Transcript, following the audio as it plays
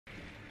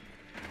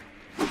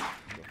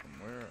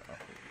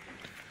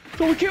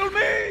Someone killed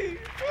me!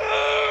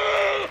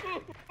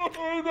 Oh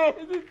my God,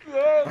 he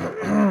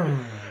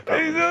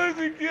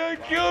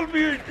killed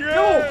me again!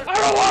 No, I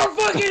don't want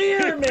to fucking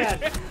hear it, man!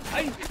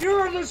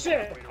 You're the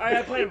shit! Alright,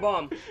 I planted a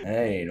bomb. That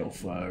ain't no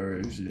fire,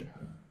 is it?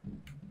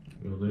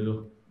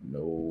 No.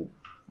 No.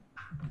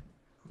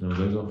 No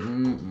laser?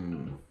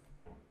 Mm-mm.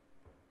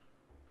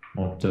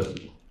 On test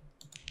it.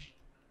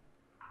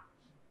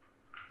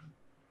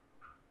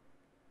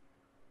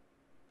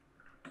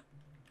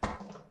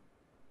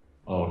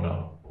 Oh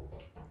no.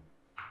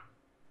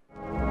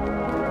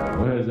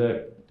 Go ahead, Zach.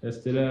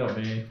 Test it out,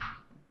 man.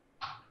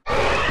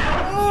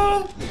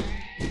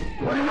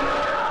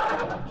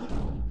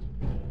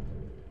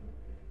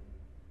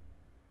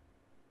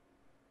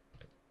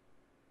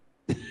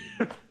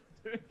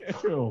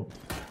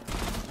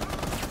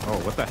 Oh,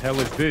 what the hell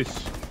is this?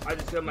 I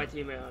just killed my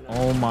teammate on that.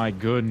 Oh my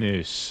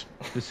goodness.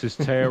 This is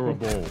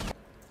terrible.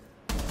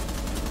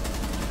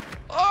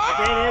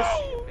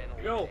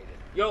 Oh!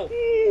 Yo.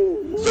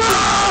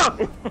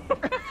 Stop!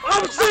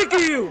 I'm sick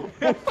of you!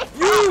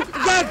 You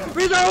got the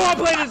reason I don't want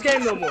to play this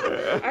game no more.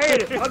 I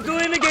hate it. I'm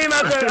deleting the game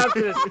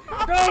after this.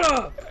 Shut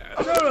up!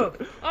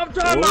 I'm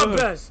trying my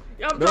best.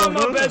 I'm trying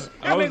my best.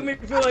 You're making me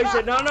feel like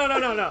shit. No.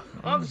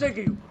 I'm sick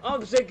of you.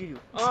 I'm sick of you.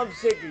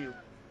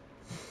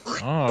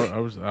 Oh, I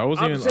was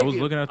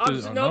looking at the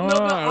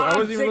I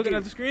wasn't even looking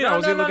at the screen. I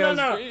was looking at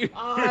the screen.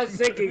 I'm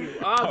sick of you.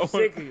 I'm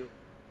sick of you.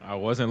 I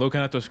wasn't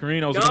looking at the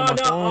screen. I was looking at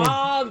my phone.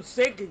 I'm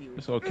sick of you.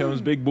 I saw Kevin's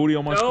big booty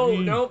on my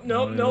screen. No.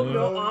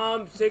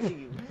 I'm sick of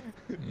you.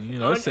 You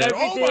know, I said,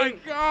 oh my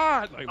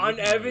God. Like, on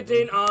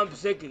everything, I'm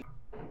sick of you.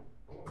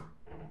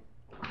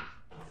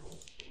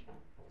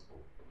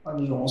 I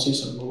just want to see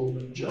some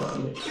movement,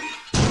 Johnny.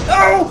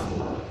 No!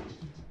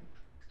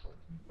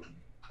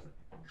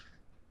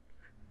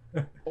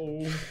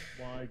 Oh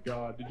my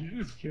God. Did you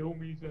just kill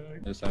me,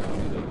 Zach? Yes, I did.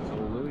 So,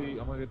 Lily,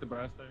 I'm gonna get the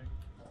brass thing.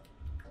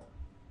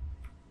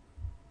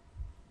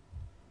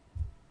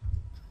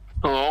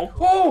 Hello?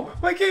 Oh,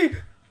 my key!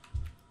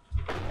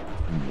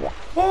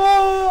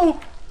 Oh!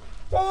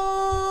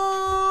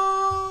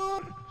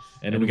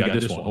 And then we got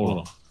this one. Hold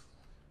on.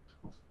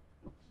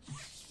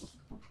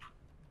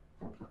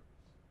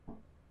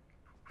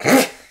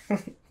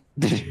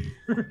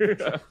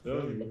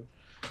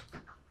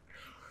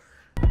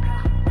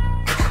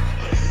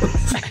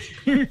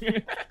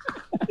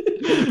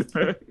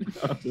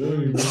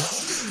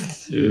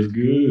 It's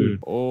good.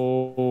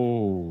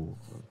 Oh.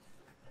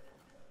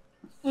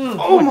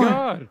 Oh my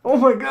God. Oh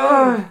my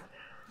God!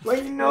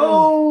 Like,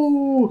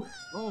 no!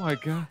 Oh my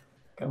God.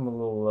 I'm a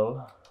little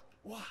low.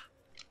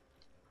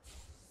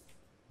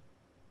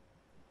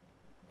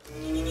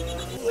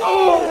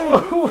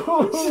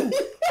 Oh!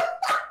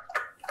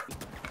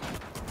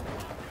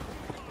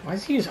 Why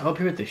is he just up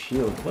here with the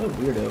shield? What a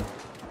weirdo.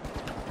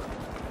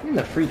 I'm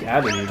gonna freak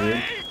out of here, dude. I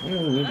don't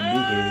even need to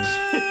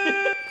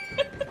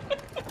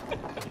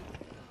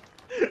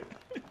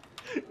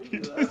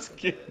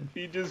be here.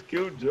 He just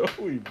killed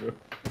Joey, bro.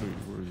 Wait,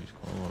 where are these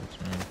callouts,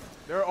 man?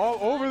 They're all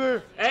over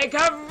there. Hey,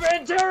 Kevin,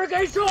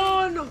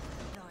 interrogation!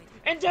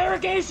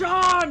 Interrogation!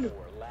 Alright,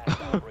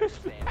 that was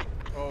fun.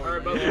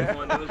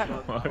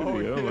 Oh,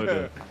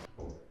 yeah.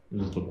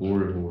 This is the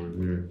glory board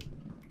here.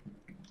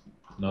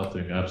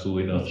 Nothing,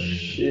 absolutely nothing.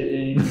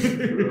 Shit.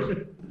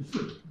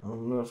 I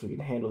don't know if we can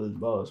handle this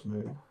boss,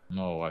 man.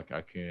 No, I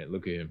can't.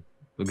 Look at him.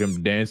 Look at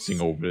him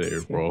dancing over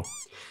there, bro.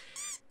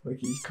 Like,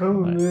 he's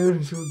coming, man.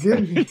 He's gonna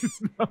get me.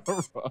 It's not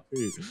right.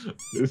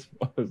 This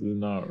boss is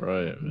not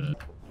right, man.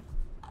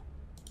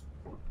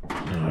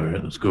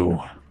 Alright, let's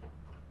go.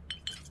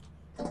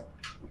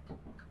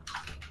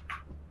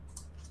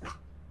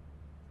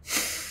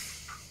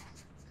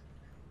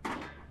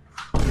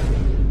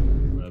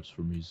 Raps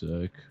for me,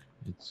 Zach.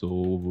 It's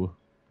over.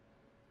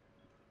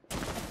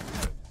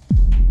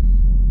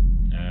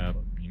 Yeah,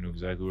 you knew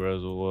exactly where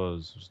Ezra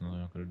was. There's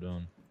nothing I could have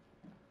done.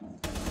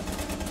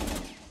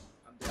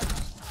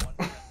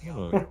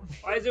 Look.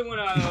 Why is it when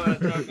I'm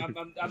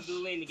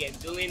dueling the game?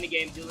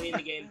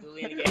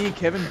 Me and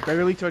Kevin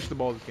barely touched the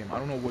ball this game. I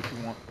don't know what you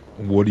want.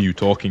 What are you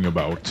talking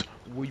about?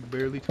 We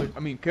barely touched. I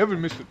mean,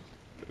 Kevin missed it.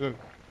 You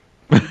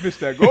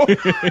missed that goal.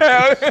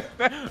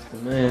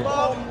 Man.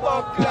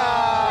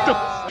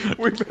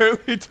 We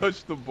barely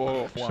touched the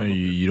ball. So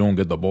you don't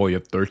get the ball, you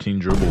have 13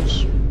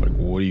 dribbles. Like,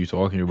 what are you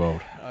talking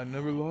about? I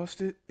never lost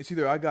it. It's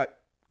either I got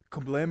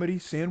calamity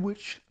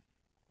sandwich,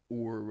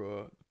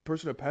 or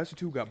person that passed it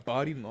to got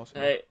bodied and lost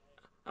it.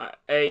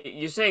 Hey,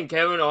 you saying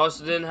Kevin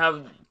also didn't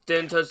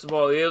touch the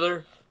ball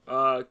either?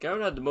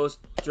 Kevin had the most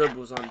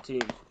dribbles on the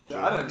team.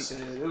 Yeah, I didn't say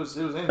it. It was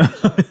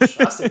English.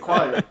 I stayed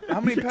quiet.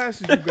 How many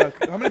passes you got?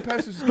 How many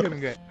passes does Kevin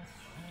get?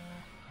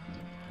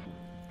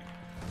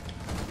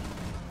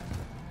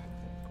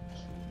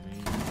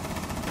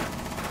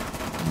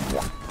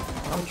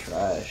 I'm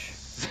trash.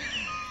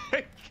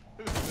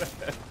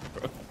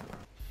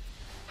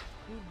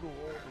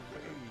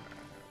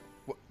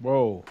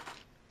 Bro,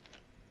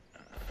 I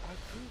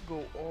could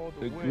go all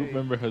the the way. group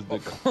member has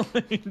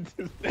declined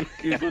to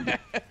speak.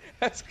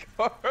 That's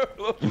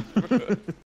Carlos, bro.